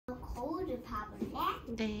봐볼래?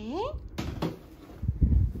 네.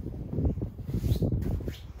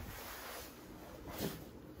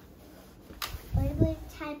 얼굴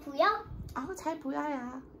잘 보여? 잘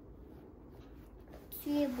보여요.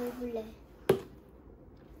 뒤에 뭐 볼래?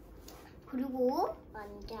 그리고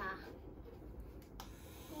먼저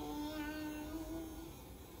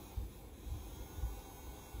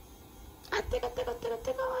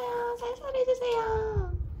뜨거워요. 살살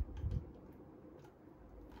해주세요.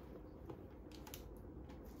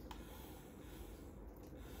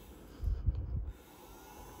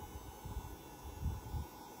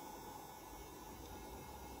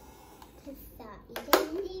 됐어. 이제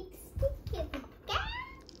립스틱 해볼까?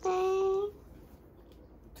 네.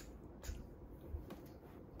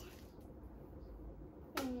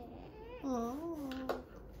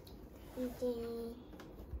 이제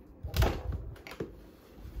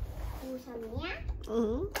우선이야?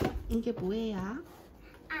 이게 뭐예요?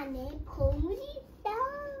 안에 보물이 있다.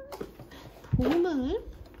 보물?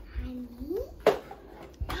 아니,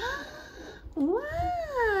 우와!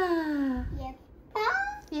 예뻐?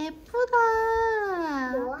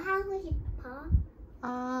 예쁘다. 뭐 하고 싶어?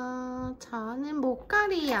 저는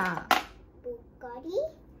목걸이요. 목걸이?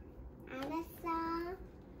 알았어.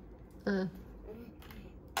 응.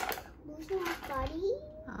 무슨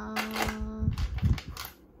목걸이?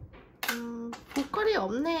 목걸이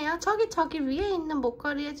없네요. 저기 위에 있는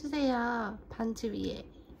목걸이 해주세요. 반지 위에.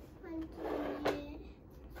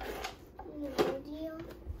 어디요?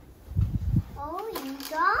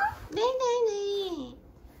 이거? 네네네.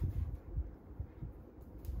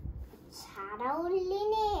 잘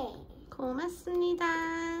어울리네. 고맙습니다.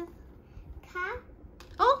 가?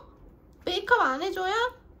 메이크업 안 해줘요?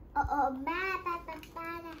 엄마,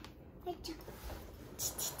 빠빠빠라. 해줘.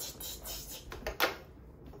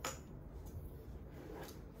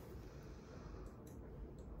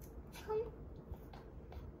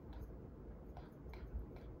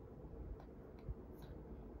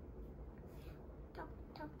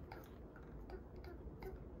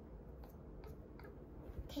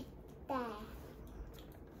 됐다.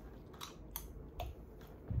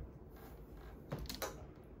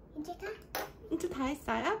 이제 가. 이제 다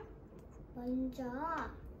했어요? 먼저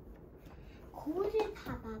거울을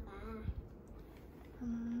봐봐봐.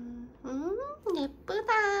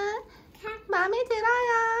 예쁘다. 마음에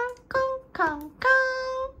들어요. 콩콩콩.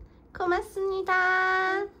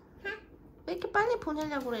 고맙습니다. 왜 이렇게 빨리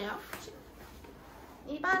보내려고 그래요?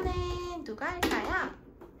 이번엔 누가 할까요?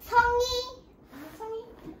 성이. 성이.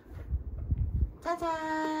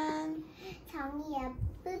 짜잔. 성이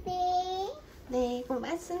예쁘대. 네,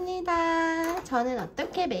 고맙습니다. 저는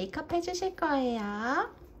어떻게 메이크업 해주실 거예요?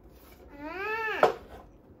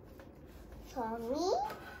 성이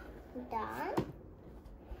일단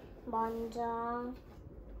먼저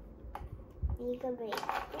이거를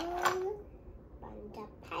입고 먼저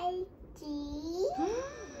팔찌.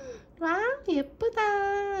 와,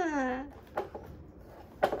 예쁘다.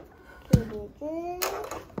 그리고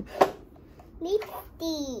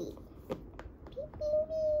립스틱. 삐삐삐.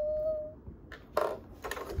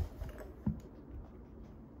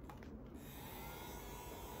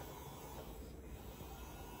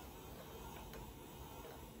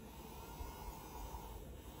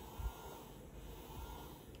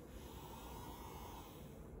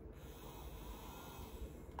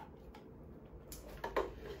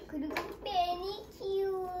 그리고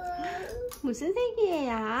매니큐어. 무슨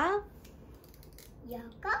색이에요?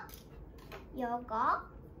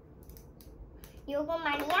 요거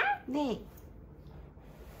말이야? 네.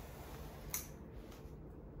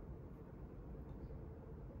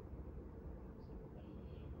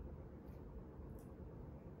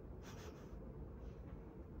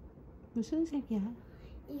 무슨 색이야?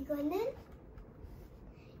 이거는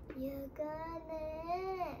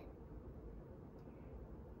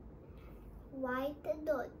화이트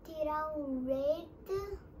노티랑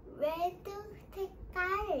레드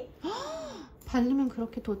색깔. 바르면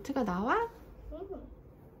그렇게 도트가 나와? 응.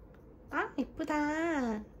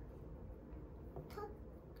 예쁘다.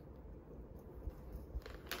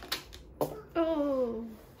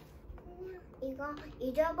 이거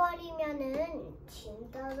잊어버리면은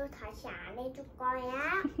진짜로 다시 안 해줄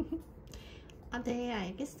거야. 네,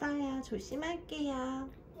 알겠어요. 조심할게요.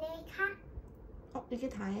 네, 가. 이게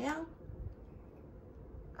다예요?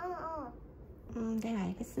 네,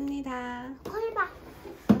 알겠습니다. 콜 봐.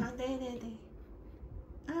 네네네.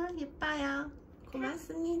 예뻐요.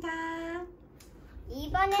 고맙습니다.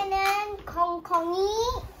 이번에는 콩콩이.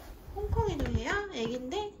 콩콩이도 해요?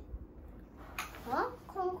 애긴데?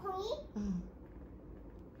 콩콩이? 응.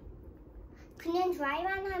 그냥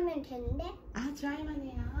드라이만 하면 되는데? 드라이만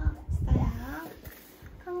해요. 됐어요.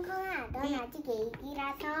 이건 아직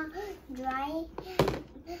애기라서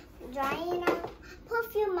드라이랑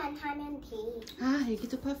퍼퓸만 하면 돼. 아,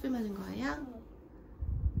 애기도 퍼퓸 하는 거예요?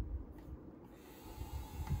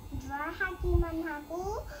 드라이 하기만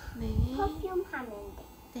하고 네. 퍼퓸 하면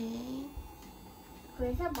돼. 네.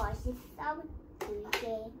 그래서 멋있어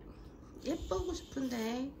보이게. 예쁘고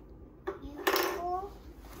싶은데. 그리고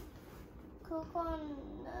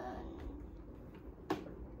그거는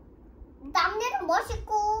남녀는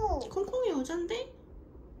멋있고 콩콩이 여잔데?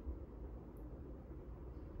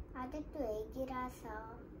 아직도 애기라서.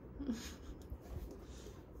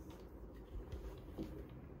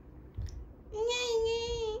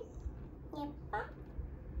 잉해. 예뻐?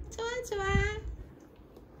 좋아.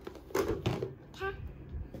 자,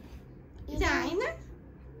 이제 아이나?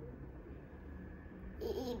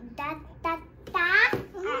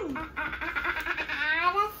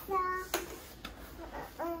 알았어.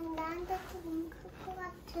 나한테 좀 클 것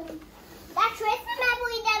같은. 나 드레스만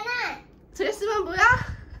보이잖아. 드레스만 보여?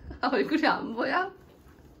 얼굴이 안 보여?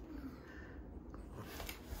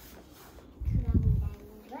 그럼 난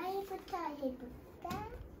드라이부터 해볼까?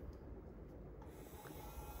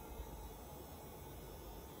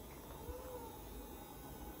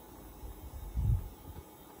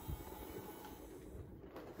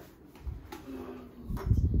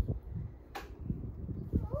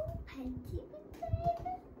 반지부터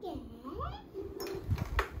해볼게.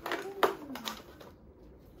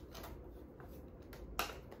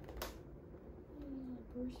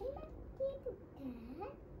 무슨 반지 해볼까?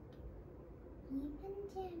 이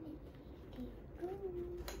반지 하면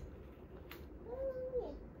되겠군.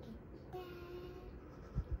 예쁘다.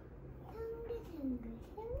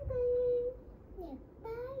 상글상글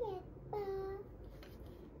예뻐.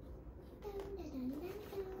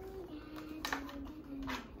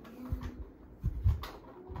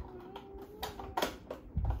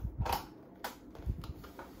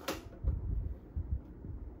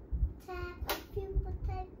 자,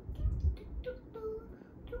 퍼퓸부터 할게.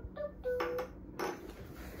 뚝뚝뚝.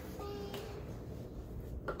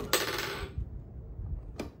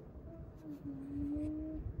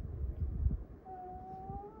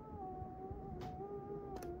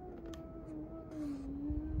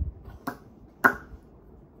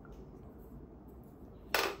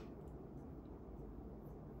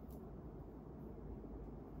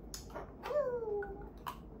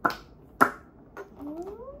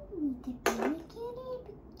 이제 물기를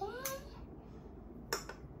해볼까?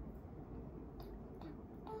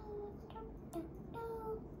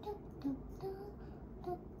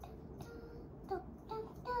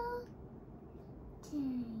 자,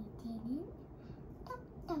 이제는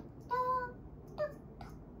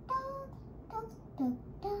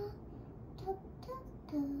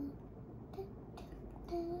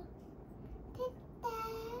됐다.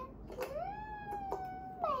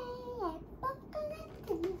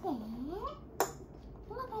 예쁠 것 같은데.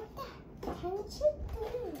 맞다.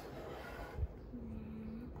 장식들.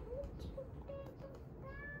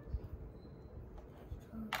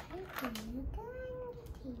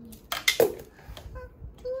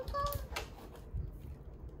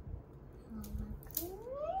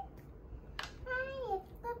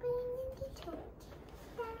 예뻐 보이는데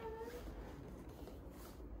좋겠다.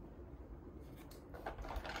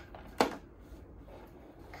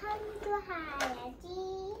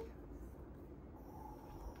 건조해야지.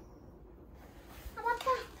 아 맞다.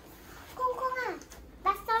 콩콩아,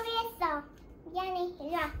 나 썰이했어. 미안해.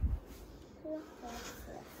 일로 와.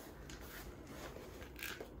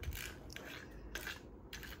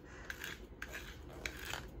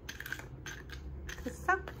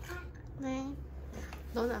 됐어? 네.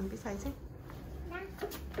 너는 안 비사 이제? 나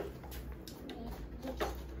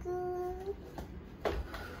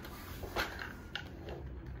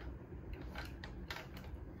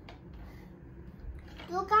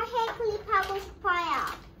누가 헤어 클립 하고 싶어요?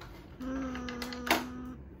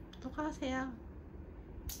 누가 하세요?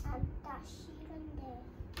 나 싫은데.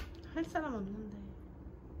 할 사람 없는데.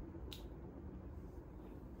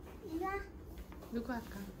 이리 와. 누구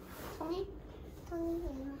할까? 성이? 성이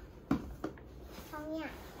이리 와. 성이야,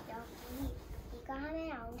 여기 이거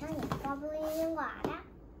하면 엄청 예뻐 보이는 거 알아?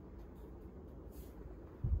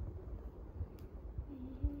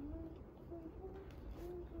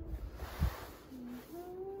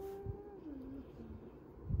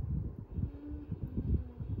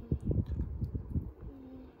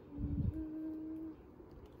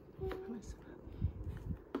 가만 있어봐.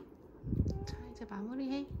 자, 이제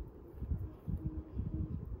마무리해.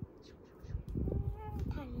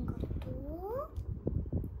 다른 것도.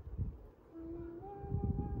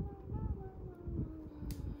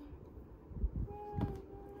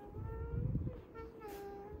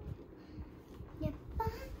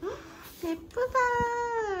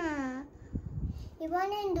 예쁘다.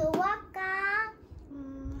 이번엔 누구 할까?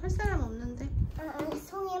 할 사람 없는데.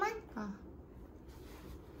 송이만? 어.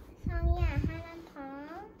 성이야, 하나 더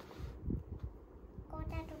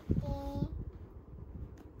꽂아줄게.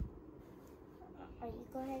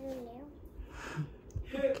 이거 해줄래요?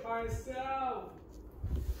 Hit myself.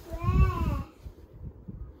 왜?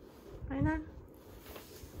 아이나.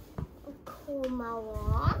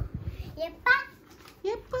 고마워. 예뻐?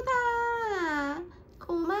 예쁘다.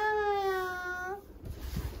 고마워요.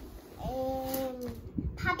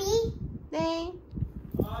 파비? 네.